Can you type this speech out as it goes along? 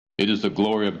It is the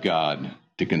glory of God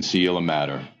to conceal a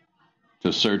matter.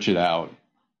 To search it out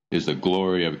is the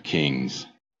glory of kings.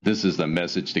 This is the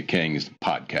Message to Kings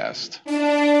podcast.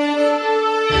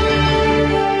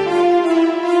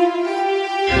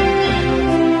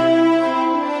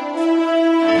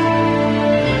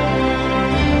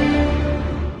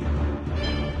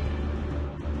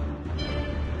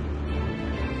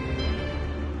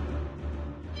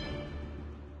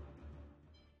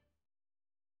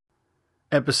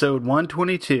 Episode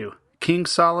 122, King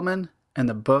Solomon and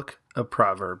the Book of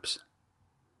Proverbs.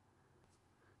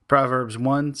 Proverbs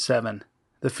 1:7.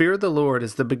 The fear of the Lord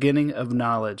is the beginning of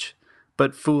knowledge,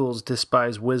 but fools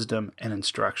despise wisdom and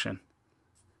instruction.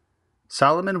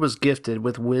 Solomon was gifted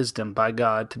with wisdom by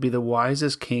God to be the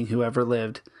wisest king who ever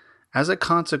lived, as a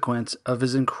consequence of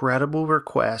his incredible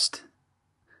request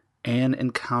and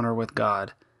encounter with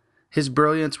God. His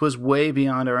brilliance was way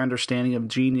beyond our understanding of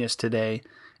genius today,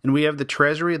 and we have the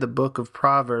treasury of the book of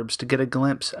Proverbs to get a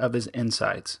glimpse of his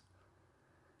insights.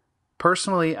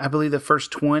 Personally, I believe the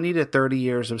first 20 to 30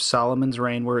 years of Solomon's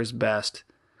reign were his best.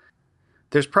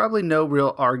 There's probably no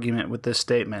real argument with this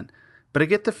statement, but I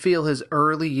get to feel his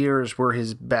early years were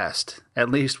his best,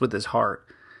 at least with his heart.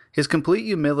 His complete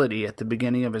humility at the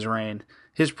beginning of his reign,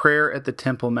 his prayer at the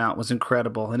Temple Mount was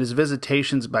incredible, and his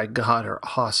visitations by God are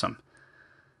awesome.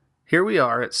 Here we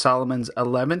are at Solomon's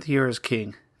 11th year as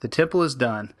king. The temple is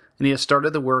done, and he has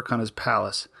started the work on his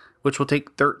palace, which will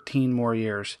take 13 more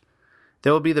years.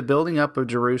 There will be the building up of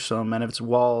Jerusalem and of its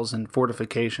walls and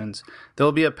fortifications. There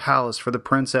will be a palace for the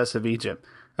princess of Egypt,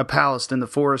 a palace in the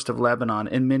forest of Lebanon,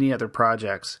 and many other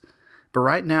projects. But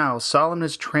right now, Solomon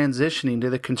is transitioning to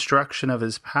the construction of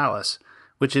his palace,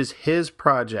 which is his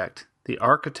project, the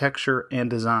architecture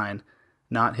and design,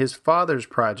 not his father's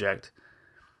project,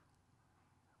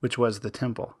 which was the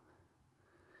temple.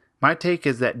 My take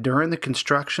is that during the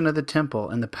construction of the temple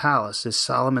and the palace is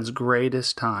Solomon's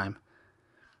greatest time.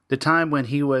 The time when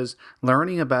he was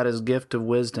learning about his gift of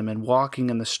wisdom and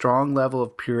walking in the strong level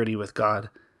of purity with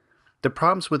God. The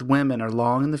problems with women are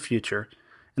long in the future,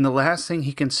 and the last thing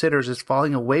he considers is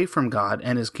falling away from God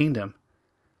and his kingdom.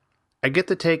 I get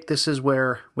the take this is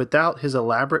where, without his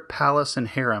elaborate palace and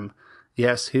harem,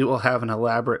 yes, he will have an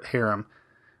elaborate harem,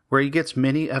 where he gets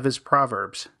many of his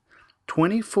proverbs.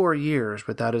 24 years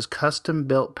without his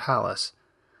custom-built palace,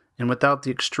 and without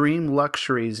the extreme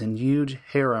luxuries and huge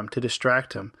harem to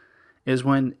distract him, is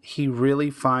when he really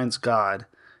finds God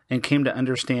and came to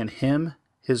understand him,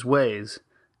 his ways,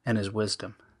 and his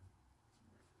wisdom.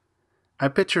 I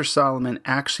picture Solomon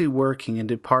actually working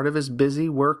into part of his busy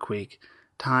work week,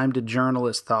 time to journal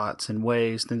his thoughts and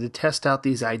ways and to test out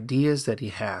these ideas that he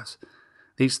has,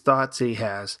 these thoughts he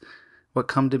has, what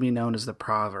come to be known as the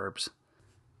Proverbs.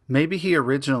 Maybe he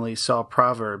originally saw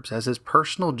Proverbs as his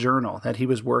personal journal that he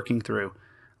was working through,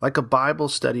 like a Bible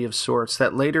study of sorts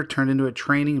that later turned into a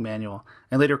training manual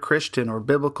and later Christian or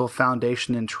biblical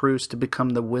foundation and truths to become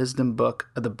the wisdom book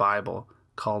of the Bible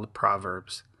called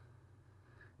Proverbs.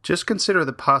 Just consider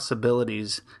the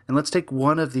possibilities, and let's take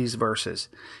one of these verses.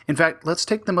 In fact, let's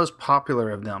take the most popular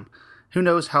of them. Who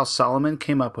knows how Solomon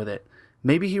came up with it?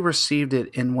 Maybe he received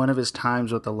it in one of his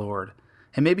times with the Lord.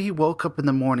 And maybe he woke up in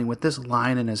the morning with this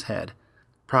line in his head.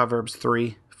 Proverbs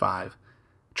 3:5.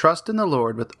 Trust in the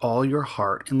Lord with all your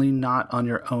heart and lean not on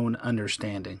your own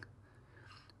understanding.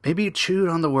 Maybe he chewed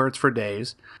on the words for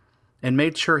days and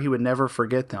made sure he would never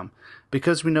forget them,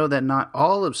 because we know that not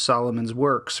all of Solomon's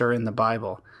works are in the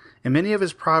Bible, and many of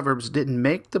his proverbs didn't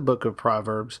make the book of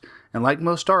Proverbs, and like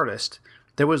most artists,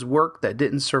 there was work that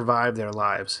didn't survive their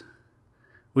lives.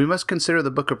 We must consider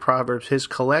the book of Proverbs his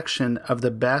collection of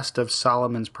the best of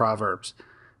Solomon's proverbs,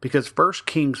 because 1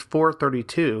 Kings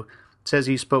 4:32 says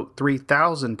he spoke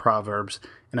 3,000 proverbs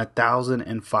and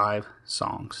 1,005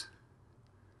 songs.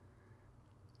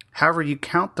 However you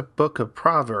count the book of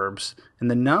Proverbs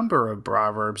and the number of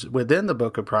proverbs within the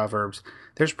book of Proverbs,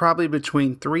 there's probably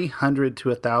between 300 to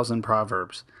 1,000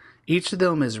 proverbs. Each of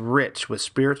them is rich with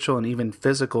spiritual and even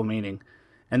physical meaning,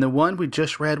 and the one we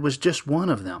just read was just one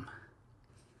of them.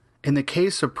 In the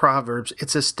case of Proverbs,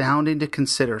 it's astounding to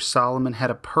consider Solomon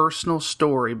had a personal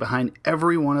story behind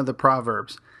every one of the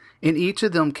Proverbs, and each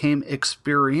of them came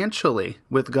experientially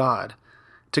with God.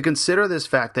 To consider this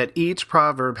fact that each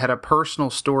proverb had a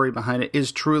personal story behind it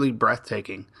is truly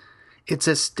breathtaking. It's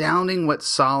astounding what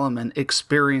Solomon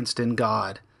experienced in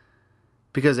God,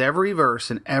 because every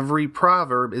verse and every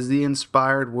proverb is the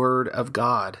inspired word of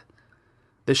God.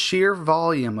 The sheer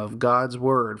volume of God's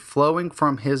word flowing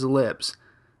from his lips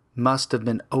must have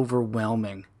been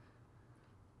overwhelming.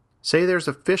 Say there's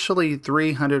officially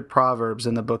 300 proverbs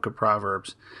in the book of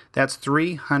Proverbs. That's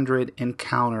 300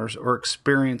 encounters or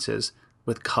experiences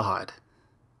with God.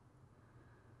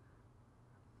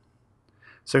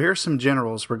 So here's some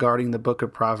generals regarding the book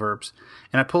of Proverbs,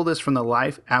 and I pull this from the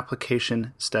Life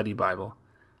Application Study Bible.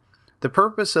 The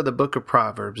purpose of the book of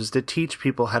Proverbs is to teach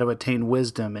people how to attain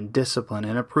wisdom and discipline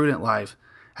in a prudent life,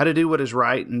 how to do what is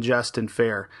right and just and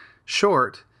fair.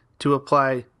 Short, to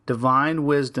apply divine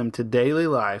wisdom to daily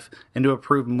life and to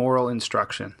approve moral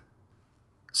instruction.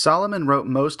 Solomon wrote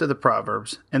most of the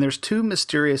Proverbs, and there's two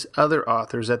mysterious other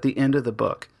authors at the end of the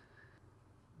book.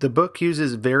 The book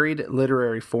uses varied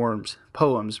literary forms,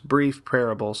 poems, brief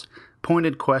parables,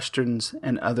 pointed questions,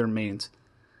 and other means.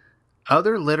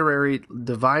 Other literary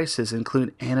devices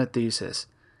include antithesis,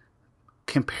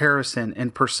 comparison,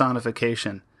 and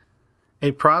personification.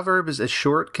 A proverb is a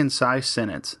short, concise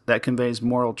sentence that conveys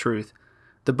moral truth.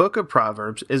 The book of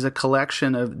Proverbs is a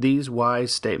collection of these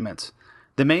wise statements.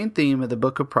 The main theme of the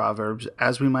book of Proverbs,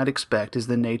 as we might expect, is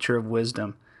the nature of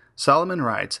wisdom. Solomon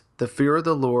writes, "The fear of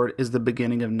the Lord is the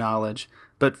beginning of knowledge,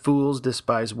 but fools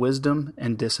despise wisdom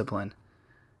and discipline."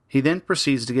 He then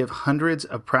proceeds to give hundreds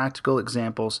of practical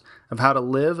examples of how to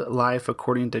live life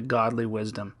according to godly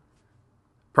wisdom.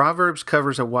 Proverbs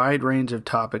covers a wide range of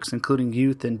topics, including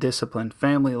youth and discipline,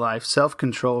 family life,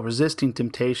 self-control, resisting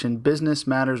temptation, business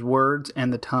matters, words,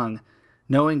 and the tongue,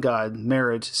 knowing God,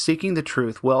 marriage, seeking the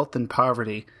truth, wealth and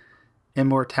poverty,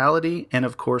 immortality, and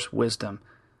of course, wisdom.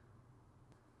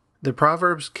 The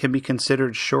Proverbs can be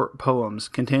considered short poems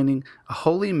containing a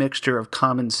holy mixture of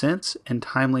common sense and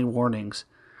timely warnings.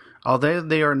 Although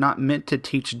they are not meant to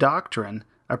teach doctrine,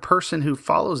 a person who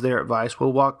follows their advice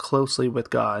will walk closely with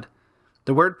God.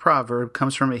 The word proverb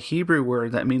comes from a Hebrew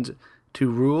word that means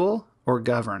to rule or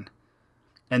govern.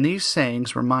 And these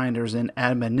sayings, reminders, and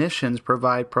admonitions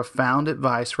provide profound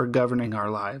advice for governing our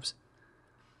lives.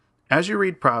 As you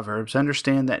read Proverbs,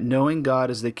 understand that knowing God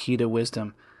is the key to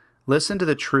wisdom. Listen to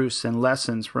the truths and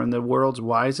lessons from the world's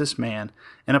wisest man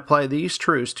and apply these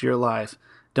truths to your life.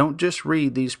 Don't just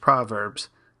read these Proverbs,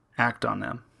 act on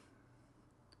them.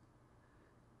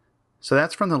 So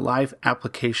that's from the Life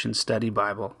Application Study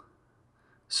Bible.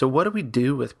 So what do we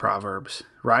do with Proverbs,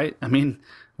 right? I mean,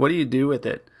 what do you do with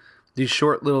it? These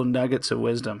short little nuggets of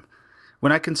wisdom.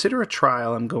 When I consider a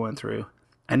trial I'm going through,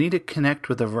 I need to connect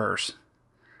with a verse.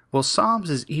 Well, Psalms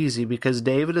is easy because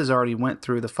David has already went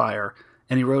through the fire,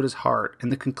 and he wrote his heart and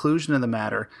the conclusion of the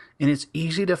matter, and it's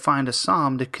easy to find a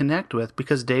psalm to connect with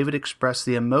because David expressed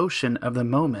the emotion of the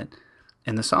moment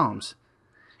in the Psalms.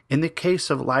 In the case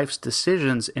of life's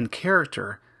decisions and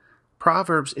character,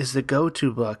 Proverbs is the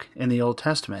go-to book in the Old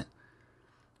Testament.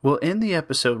 We'll end the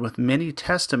episode with many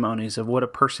testimonies of what a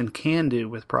person can do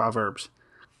with Proverbs.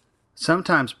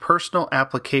 Sometimes personal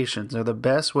applications are the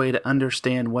best way to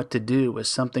understand what to do with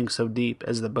something so deep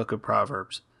as the book of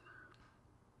Proverbs.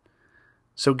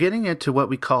 So getting into what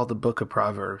we call the book of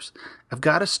Proverbs, I've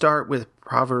got to start with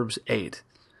Proverbs 8,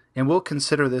 and we'll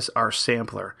consider this our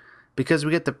sampler, because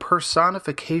we get the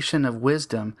personification of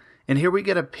wisdom, and here we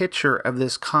get a picture of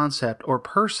this concept or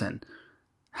person,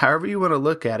 however you want to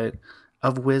look at it,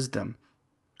 of wisdom.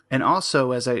 And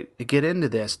also, as I get into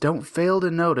this, don't fail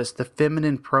to notice the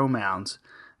feminine pronouns,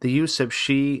 the use of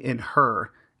she and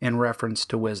her in reference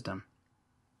to wisdom.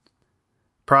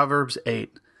 Proverbs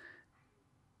 8.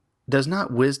 Does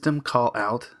not wisdom call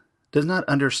out? Does not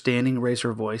understanding raise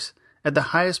her voice? At the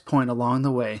highest point along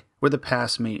the way, where the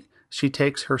paths meet, she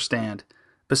takes her stand.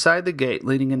 Beside the gate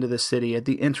leading into the city, at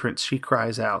the entrance she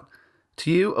cries out.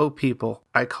 To you, O people,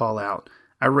 I call out.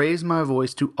 I raise my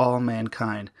voice to all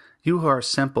mankind. You who are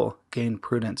simple, gain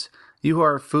prudence. You who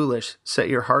are foolish, set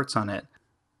your hearts on it.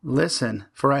 Listen,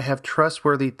 for I have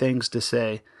trustworthy things to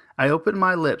say. I open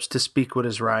my lips to speak what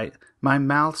is right. My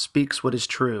mouth speaks what is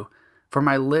true. For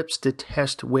my lips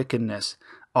detest wickedness.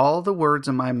 All the words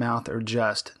of my mouth are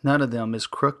just. None of them is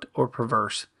crooked or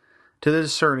perverse. To the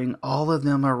discerning, all of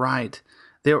them are right.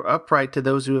 They are upright to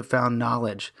those who have found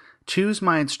knowledge. Choose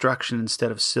my instruction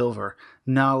instead of silver,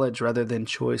 knowledge rather than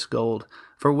choice gold.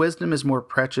 For wisdom is more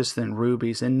precious than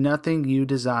rubies, and nothing you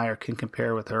desire can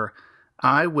compare with her.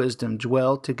 I, wisdom,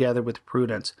 dwell together with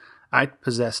prudence. I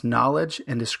possess knowledge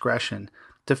and discretion.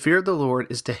 To fear the Lord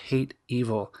is to hate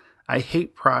evil. I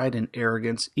hate pride and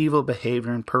arrogance, evil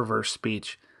behavior and perverse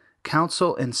speech.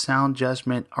 Counsel and sound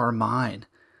judgment are mine.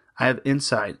 I have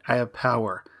insight, I have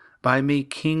power. By me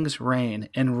kings reign,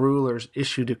 and rulers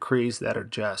issue decrees that are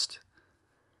just.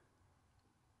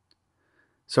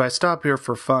 So I stop here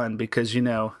for fun because,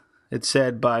 it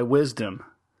said by wisdom,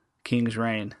 kings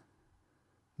reign.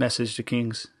 Message to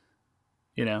kings,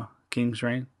 kings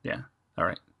reign. Yeah, all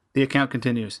right. The account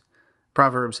continues.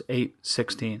 Proverbs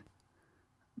 8:16.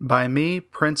 By me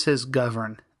princes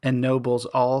govern, and nobles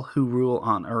all who rule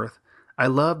on earth. I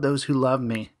love those who love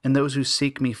me, and those who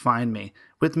seek me find me.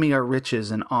 With me are riches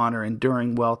and honor,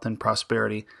 enduring wealth and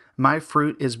prosperity. My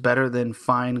fruit is better than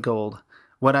fine gold.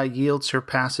 What I yield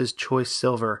surpasses choice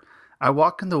silver. I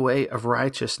walk in the way of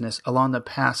righteousness along the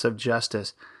paths of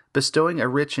justice, bestowing a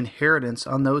rich inheritance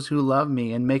on those who love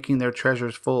me and making their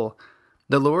treasures full.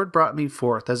 The Lord brought me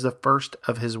forth as the first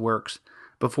of his works,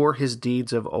 before his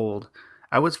deeds of old.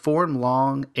 I was formed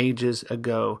long ages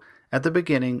ago, at the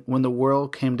beginning when the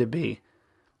world came to be.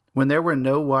 When there were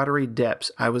no watery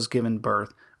depths, I was given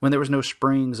birth. When there was no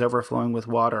springs overflowing with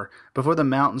water, before the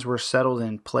mountains were settled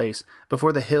in place,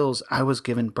 before the hills, I was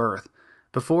given birth.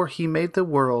 Before he made the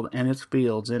world and its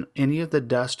fields and any of the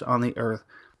dust on the earth,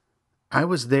 I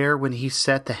was there when he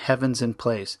set the heavens in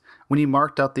place, when he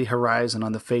marked out the horizon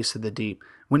on the face of the deep,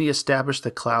 when he established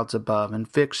the clouds above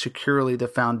and fixed securely the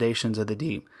foundations of the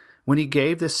deep, when he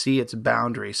gave the sea its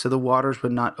boundary so the waters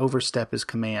would not overstep his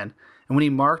command, and when he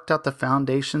marked out the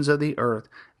foundations of the earth,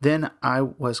 then I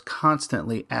was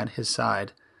constantly at his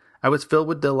side. I was filled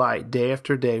with delight day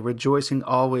after day, rejoicing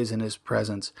always in his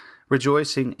presence,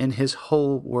 rejoicing in his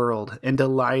whole world, and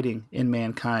delighting in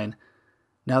mankind.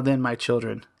 Now then, my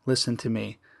children, listen to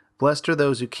me. Blessed are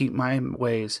those who keep my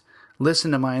ways.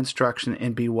 Listen to my instruction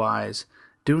and be wise.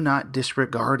 Do not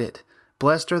disregard it.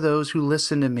 Blessed are those who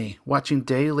listen to me, watching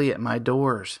daily at my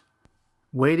doors,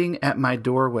 waiting at my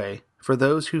doorway. For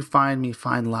those who find me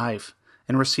find life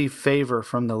and receive favor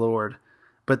from the Lord.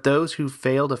 But those who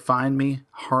fail to find me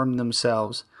harm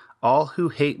themselves. All who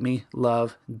hate me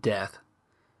love death.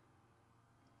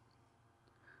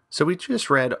 So we just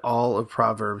read all of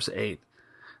Proverbs 8.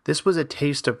 This was a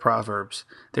taste of Proverbs.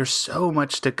 There's so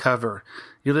much to cover.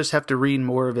 You'll just have to read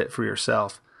more of it for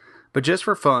yourself. But just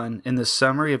for fun, in the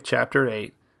summary of chapter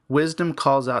 8, wisdom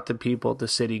calls out to people at the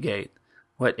city gate.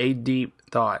 What a deep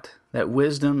thought, that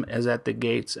wisdom is at the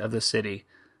gates of the city.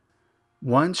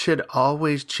 One should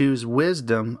always choose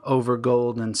wisdom over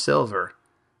gold and silver.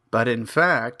 But in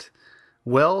fact,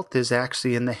 wealth is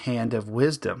actually in the hand of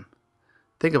wisdom.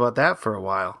 Think about that for a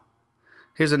while.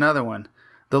 Here's another one.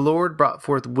 The Lord brought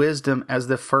forth wisdom as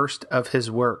the first of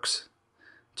his works.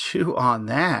 Chew on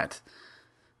that.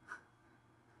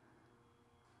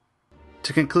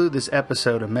 To conclude this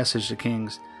episode of Message to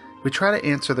Kings, we try to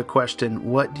answer the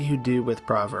question, what do you do with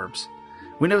Proverbs?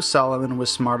 We know Solomon was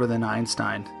smarter than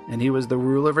Einstein, and he was the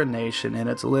ruler of a nation in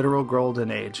its literal golden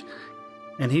age,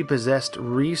 and he possessed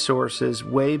resources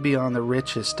way beyond the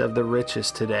richest of the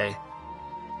richest today.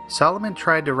 Solomon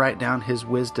tried to write down his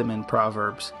wisdom in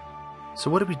Proverbs. So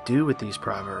what do we do with these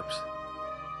Proverbs?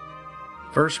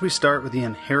 First, we start with the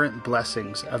inherent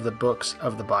blessings of the books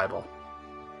of the Bible.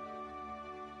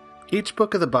 Each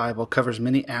book of the Bible covers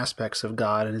many aspects of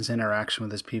God and his interaction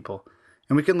with his people,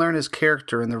 and we can learn his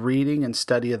character in the reading and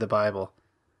study of the Bible.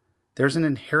 There's an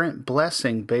inherent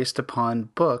blessing based upon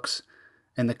books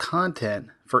and the content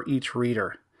for each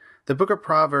reader. The book of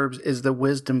Proverbs is the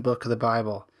wisdom book of the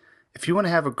Bible. If you want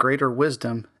to have a greater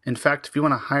wisdom, in fact, if you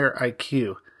want a higher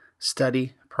IQ,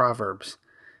 study Proverbs.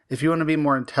 If you want to be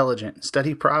more intelligent,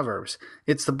 study Proverbs.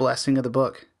 It's the blessing of the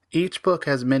book. Each book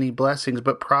has many blessings,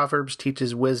 but Proverbs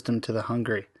teaches wisdom to the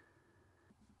hungry.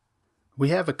 We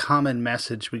have a common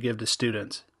message we give to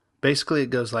students. Basically,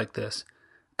 it goes like this.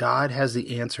 God has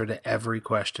the answer to every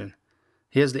question.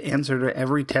 He has the answer to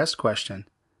every test question.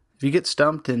 If you get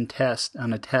stumped on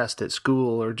a test at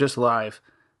school or just live,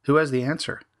 who has the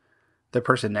answer? The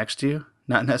person next to you?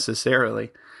 Not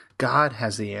necessarily. God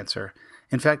has the answer.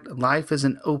 In fact, life is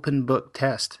an open book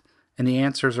test, and the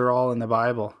answers are all in the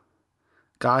Bible.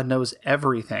 God knows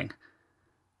everything.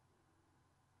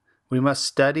 We must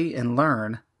study and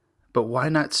learn, but why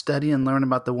not study and learn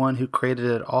about the one who created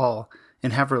it all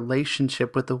and have a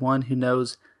relationship with the one who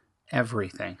knows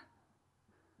everything?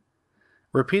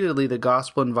 Repeatedly, the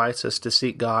gospel invites us to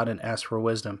seek God and ask for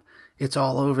wisdom. It's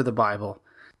all over the Bible.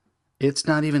 It's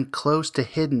not even close to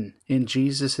hidden in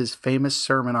Jesus' famous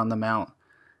Sermon on the Mount.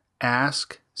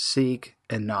 Ask, seek,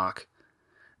 and knock.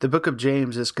 The book of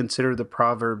James is considered the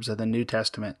Proverbs of the New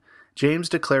Testament. James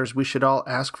declares we should all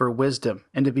ask for wisdom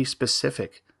and to be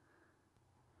specific.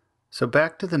 So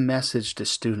back to the message to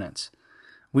students.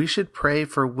 We should pray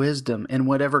for wisdom in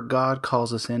whatever God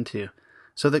calls us into,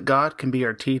 so that God can be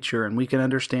our teacher and we can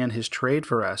understand his trade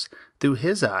for us through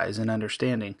his eyes and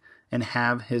understanding and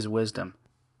have his wisdom.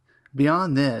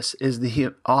 Beyond this is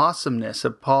the awesomeness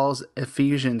of Paul's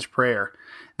Ephesians prayer,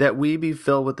 that we be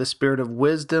filled with the spirit of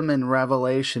wisdom and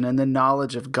revelation and the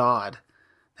knowledge of God.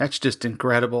 That's just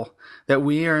incredible, that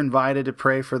we are invited to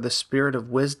pray for the spirit of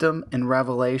wisdom and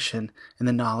revelation and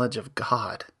the knowledge of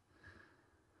God.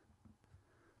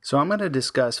 So I'm going to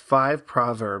discuss 5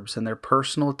 proverbs and their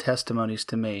personal testimonies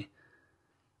to me.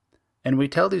 And we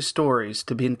tell these stories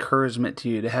to be encouragement to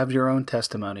you to have your own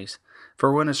testimonies.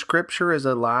 For when a scripture is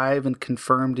alive and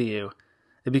confirmed to you,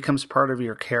 it becomes part of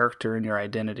your character and your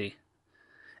identity.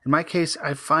 In my case,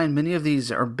 I find many of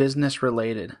these are business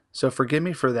related, so forgive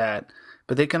me for that,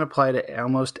 but they can apply to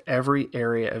almost every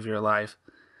area of your life.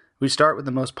 We start with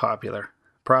the most popular,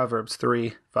 Proverbs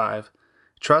 3:5.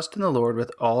 Trust in the Lord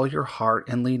with all your heart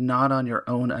and lean not on your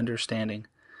own understanding.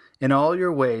 In all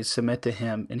your ways submit to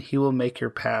him, and he will make your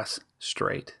paths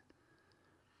straight.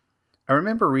 I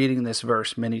remember reading this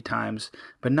verse many times,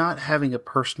 but not having a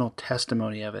personal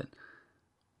testimony of it.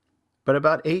 But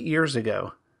about 8 years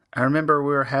ago, I remember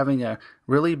we were having a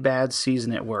really bad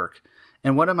season at work,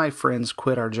 and one of my friends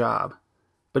quit our job.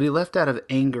 But he left out of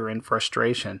anger and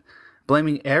frustration,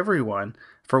 blaming everyone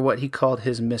for what he called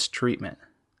his mistreatment.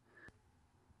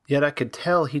 Yet I could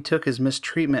tell he took his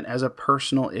mistreatment as a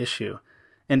personal issue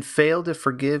and failed to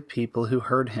forgive people who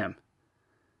hurt him.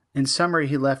 In summary,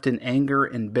 he left in anger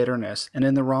and bitterness and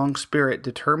in the wrong spirit,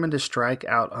 determined to strike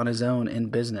out on his own in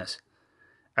business.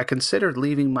 I considered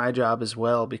leaving my job as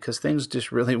well because things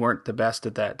just really weren't the best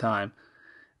at that time.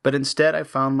 But instead I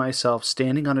found myself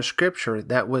standing on a scripture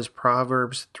that was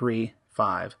Proverbs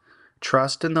 3:5.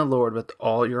 Trust in the Lord with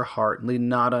all your heart and lean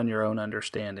not on your own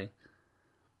understanding.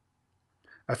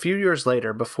 A few years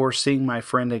later, before seeing my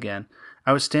friend again,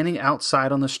 I was standing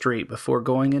outside on the street before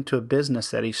going into a business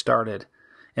that he started,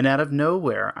 and out of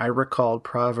nowhere I recalled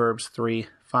Proverbs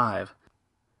 3:5.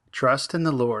 Trust in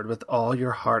the Lord with all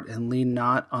your heart and lean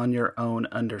not on your own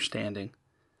understanding.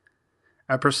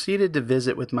 I proceeded to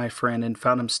visit with my friend and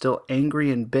found him still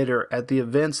angry and bitter at the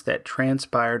events that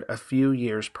transpired a few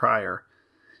years prior.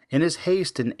 In his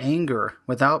haste and anger,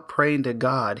 without praying to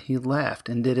God, he left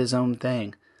and did his own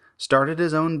thing, started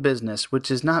his own business,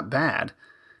 which is not bad,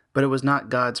 but it was not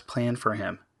God's plan for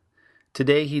him.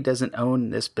 Today he doesn't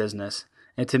own this business,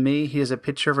 and to me he is a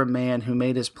picture of a man who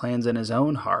made his plans in his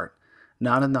own heart,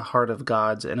 not in the heart of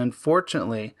God's, and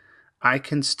unfortunately, I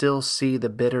can still see the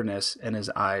bitterness in his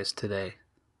eyes today.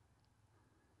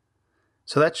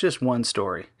 So that's just one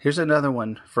story. Here's another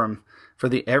one for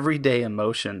the everyday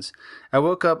emotions. I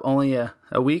woke up only a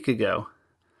week ago.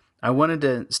 I wanted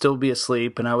to still be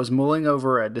asleep, and I was mulling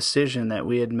over a decision that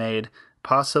we had made,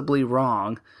 possibly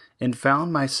wrong, and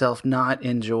found myself not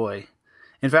in joy.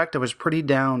 In fact, I was pretty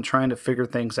down trying to figure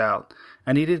things out.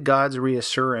 I needed God's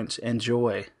reassurance and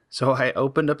joy. So I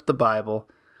opened up the Bible,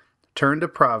 turned to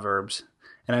Proverbs,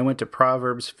 and I went to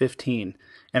Proverbs 15,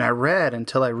 and I read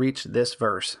until I reached this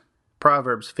verse.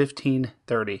 Proverbs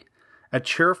 15:30. A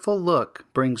cheerful look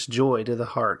brings joy to the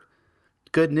heart.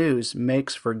 Good news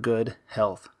makes for good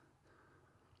health.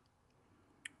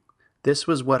 This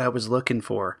was what I was looking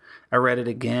for. I read it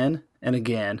again and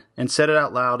again and said it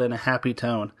out loud in a happy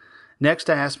tone. Next,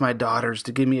 I asked my daughters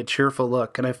to give me a cheerful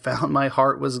look, and I found my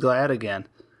heart was glad again.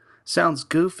 Sounds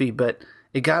goofy, but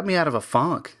it got me out of a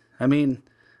funk.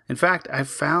 In fact, I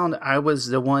found I was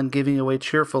the one giving away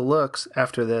cheerful looks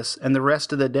after this, and the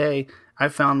rest of the day, I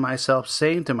found myself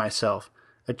saying to myself,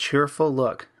 a cheerful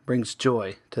look brings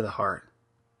joy to the heart.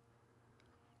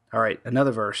 All right,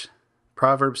 another verse.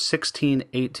 Proverbs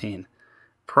 16:18.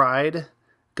 Pride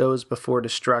goes before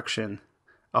destruction,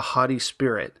 a haughty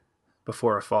spirit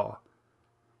before a fall.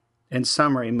 In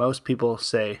summary, most people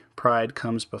say pride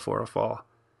comes before a fall.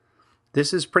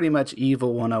 This is pretty much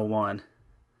evil 101.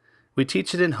 We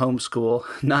teach it in homeschool,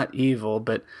 not evil,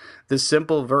 but the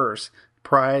simple verse,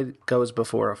 pride goes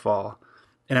before a fall.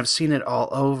 And I've seen it all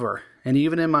over, and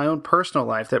even in my own personal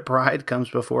life, that pride comes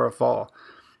before a fall.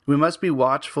 We must be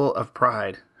watchful of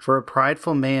pride, for a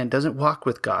prideful man doesn't walk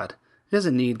with God. He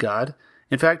doesn't need God.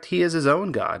 In fact, he is his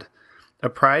own God. A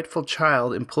prideful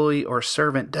child, employee, or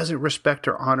servant doesn't respect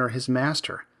or honor his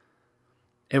master.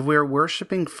 If we are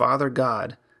worshiping Father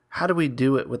God, how do we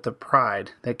do it with the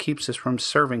pride that keeps us from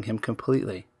serving him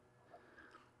completely?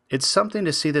 It's something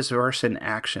to see this verse in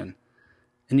action,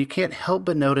 and you can't help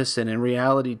but notice it in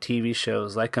reality TV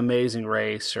shows like Amazing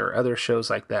Race or other shows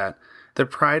like that. The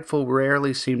prideful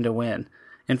rarely seem to win.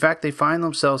 In fact, they find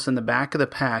themselves in the back of the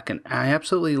pack, and I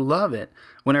absolutely love it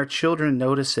when our children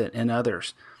notice it in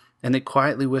others, and they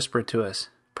quietly whisper to us,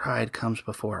 pride comes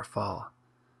before a fall.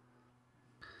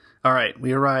 All right,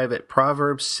 we arrive at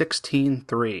Proverbs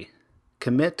 16:3.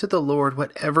 Commit to the Lord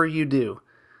whatever you do,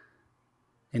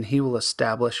 and he will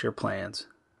establish your plans.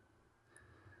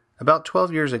 About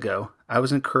 12 years ago, I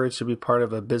was encouraged to be part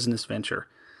of a business venture,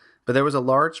 but there was a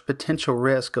large potential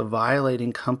risk of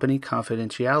violating company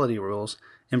confidentiality rules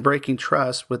and breaking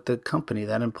trust with the company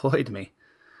that employed me.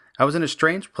 I was in a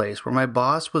strange place where my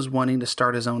boss was wanting to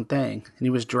start his own thing, and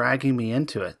he was dragging me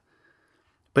into it.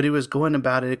 but he was going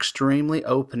about it extremely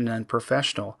open and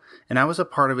unprofessional, and I was a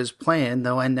part of his plan,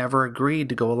 though I never agreed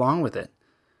to go along with it.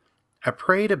 I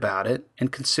prayed about it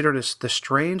and considered the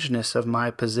strangeness of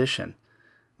my position.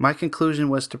 My conclusion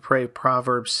was to pray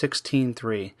Proverbs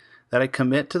 16:3, that I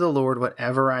commit to the Lord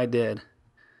whatever I did,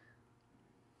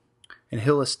 and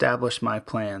He'll establish my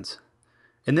plans.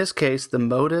 In this case, the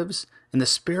motives and the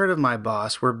spirit of my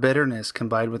boss were bitterness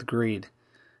combined with greed.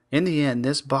 In the end,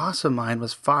 this boss of mine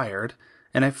was fired,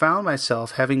 and I found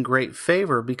myself having great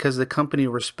favor because the company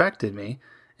respected me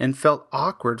and felt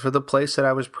awkward for the place that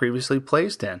I was previously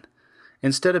placed in.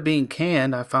 Instead of being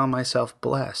canned, I found myself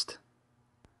blessed.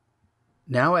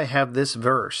 Now I have this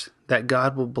verse, that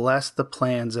God will bless the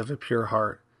plans of a pure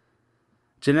heart.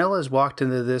 Janella has walked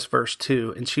into this verse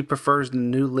too, and she prefers the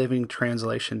New Living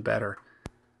Translation better.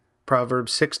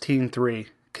 Proverbs 16:3,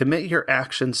 commit your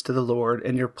actions to the Lord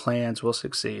and your plans will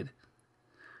succeed.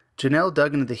 Janelle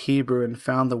dug into the Hebrew and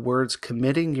found the words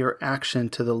committing your action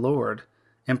to the Lord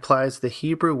implies the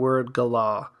Hebrew word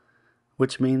galah,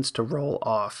 which means to roll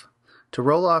off. To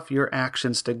roll off your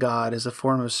actions to God is a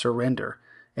form of surrender,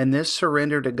 and this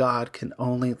surrender to God can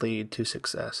only lead to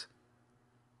success.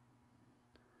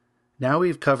 Now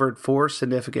we've covered 4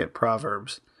 significant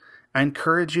proverbs. I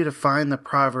encourage you to find the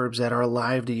proverbs that are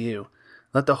alive to you.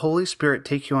 Let the Holy Spirit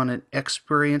take you on an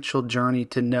experiential journey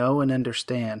to know and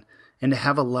understand, and to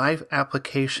have a life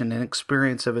application and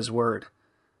experience of His Word.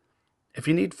 If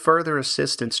you need further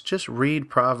assistance, just read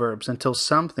Proverbs until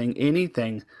something,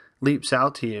 anything, leaps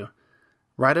out to you.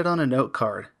 Write it on a note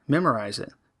card, memorize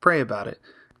it, pray about it,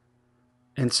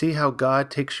 and see how God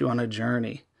takes you on a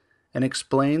journey and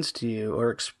explains to you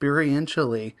or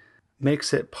experientially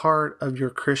makes it part of your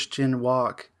Christian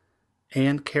walk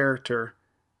and character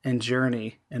and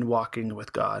journey in walking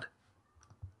with God.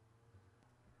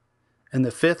 And the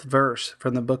 5th verse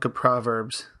from the book of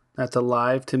Proverbs that's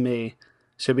alive to me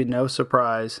should be no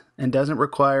surprise and doesn't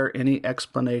require any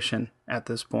explanation at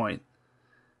this point.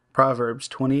 Proverbs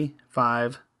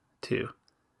 25:2.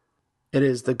 It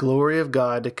is the glory of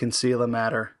God to conceal a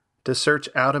matter. To search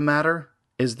out a matter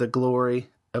is the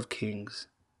glory of kings.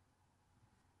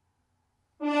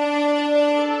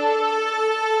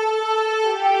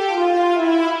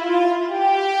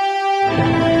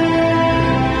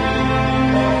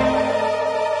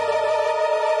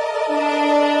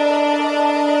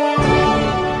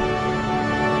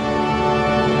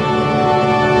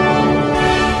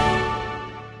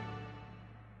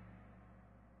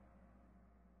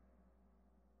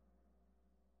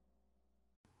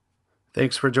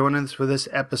 Thanks for joining us for this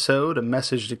episode of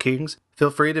Message to Kings.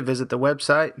 Feel free to visit the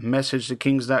website,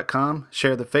 messagetokings.com,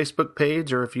 share the Facebook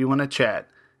page, or if you want to chat,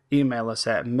 email us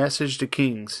at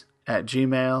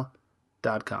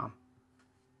messagetokings@gmail.com.